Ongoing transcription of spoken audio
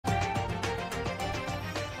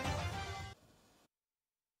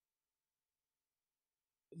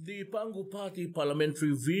The PANGU Pati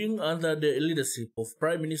Parliamentary Wing, under the leadership of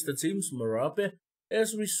Prime Minister James Marape,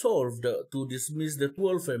 has resolved to dismiss the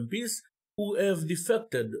 12 MPs who have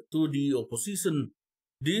defected to the opposition.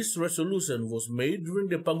 This resolution was made during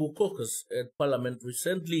the PANGU caucus at Parliament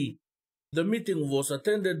recently. The meeting was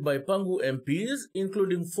attended by PANGU MPs,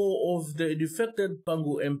 including 4 of the defected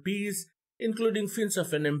PANGU MPs, including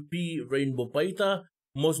Finsafen MP Rainbow Paita,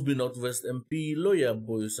 Mosby Northwest MP Loya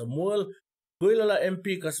Boy Samuel, Goilala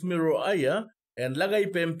MP Casimiro Aya, and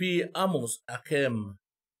Lagay MP Amos Akem.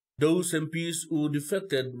 Those MPs who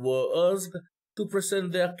defected were asked to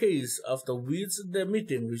present their case, after which the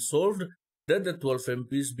meeting resolved that the 12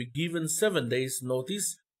 MPs be given 7 days'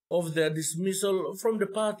 notice of their dismissal from the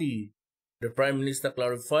party. The Prime Minister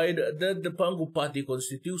clarified that the PANGU Party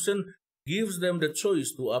Constitution gives them the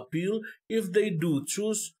choice to appeal if they do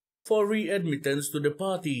choose for readmittance to the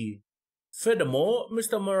party. Furthermore,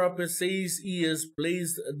 Mr. Marape says he has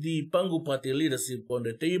placed the PANGU Party leadership on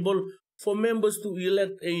the table for members to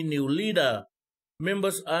elect a new leader.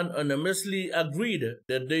 Members unanimously agreed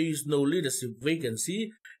that there is no leadership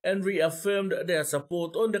vacancy and reaffirmed their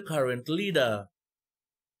support on the current leader.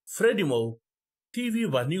 Freddy Mo,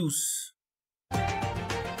 TVWAN News.